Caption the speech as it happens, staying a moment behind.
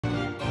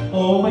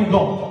Oh my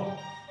God!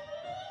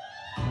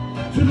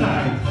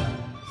 Tonight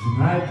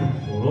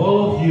for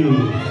all of you,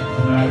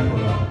 tonight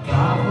for a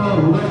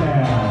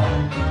cabaret.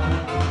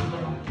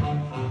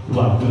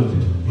 What good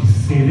is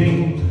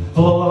sitting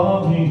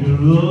alone in your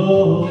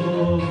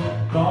room?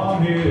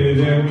 Don't hear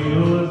the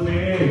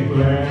music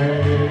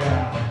play.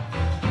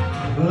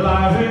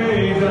 Life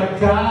is a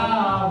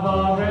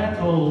cabaret,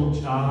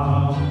 old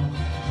charm,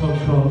 so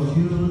come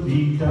to the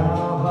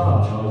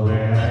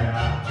cabaret.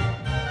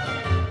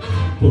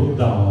 Put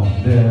down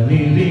the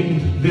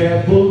knitting,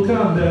 the book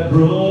and the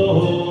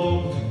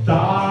broom,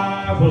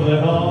 time for the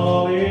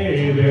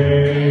holiday.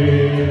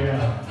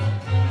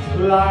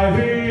 Life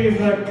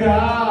is a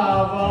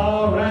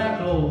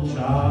cabaret, old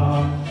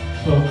charm,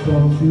 so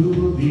come to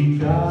the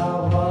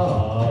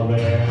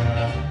cabaret.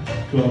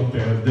 Come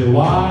test the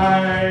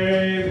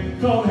wine,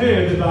 come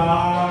hit the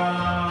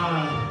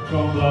band,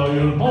 come blow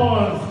your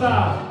horn,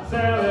 start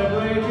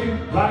celebrating,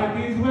 like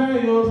this way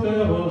you're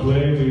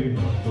celebrating.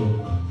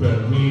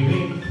 We're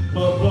meeting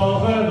for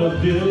love and a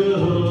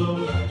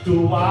deal to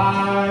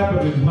wipe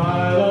every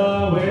smile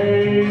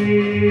away.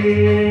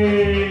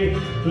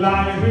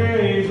 Life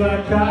is a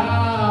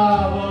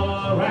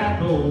cabaret,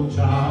 old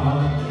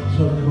child,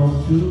 so come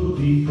to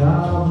the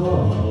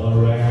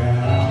cabaret.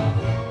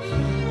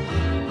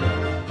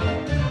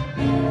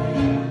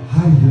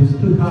 I used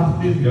to have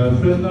this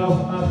girlfriend known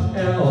as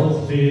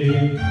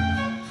Elsie,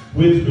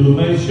 with whom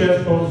I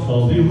shared for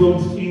salty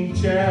rooms in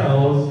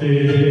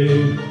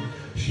Chelsea.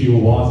 She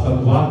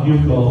wasn't what you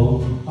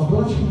call a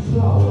blushing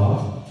flower.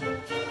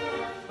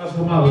 As a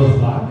matter of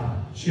fact,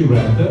 she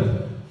rented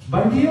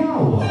by the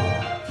hour.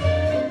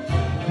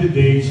 The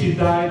day she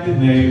died, the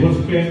neighbors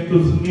came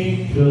to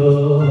sneak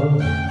her.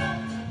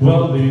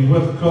 Well, they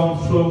was come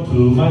from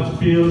too much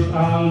pills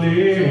and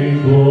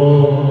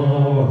liquor.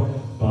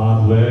 But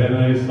when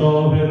I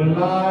saw her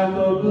light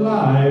up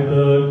like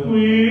the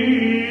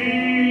queen,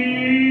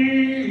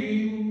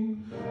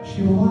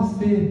 she was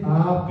the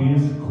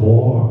happiest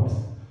corpse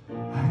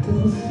I've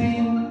ever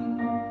seen.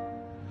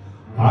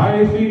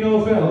 I think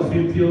of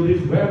Elsie till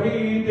this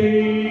very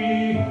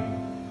day.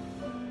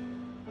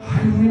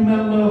 I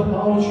remember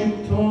how she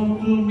turned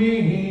to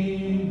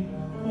me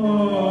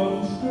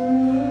and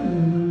said,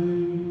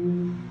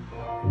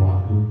 "What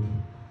good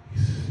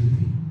is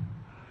sitting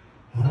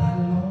all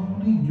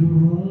alone in your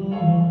room?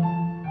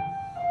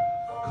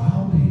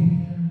 Come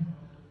here,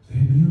 the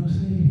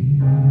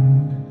music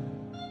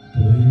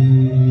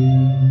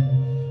plays.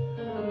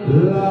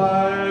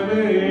 Life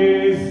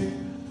is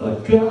a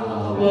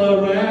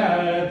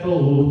cabaret,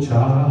 old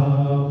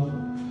child,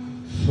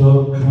 so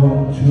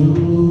come to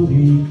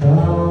the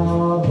cabaret."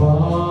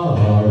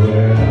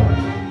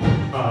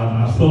 And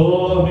as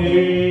for me,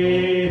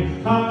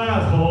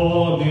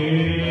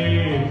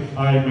 I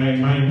make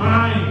my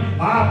mind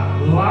up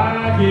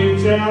like in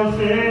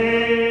Chelsea.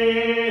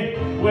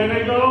 When I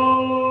go,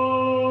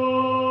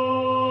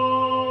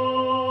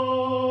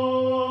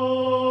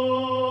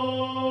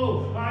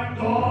 I'm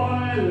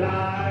going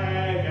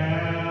like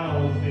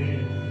Elsie.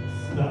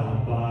 Stop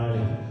by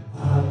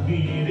a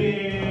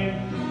meeting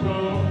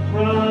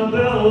from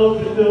the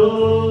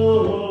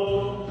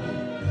door.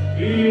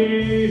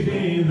 It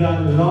is a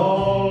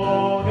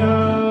long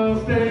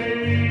stay.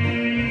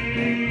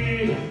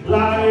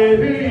 Life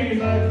is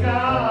a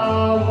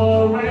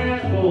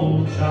cabaret,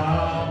 old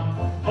charm,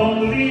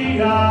 only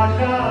a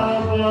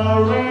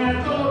cabaret,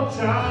 old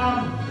charm,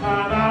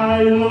 and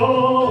I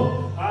love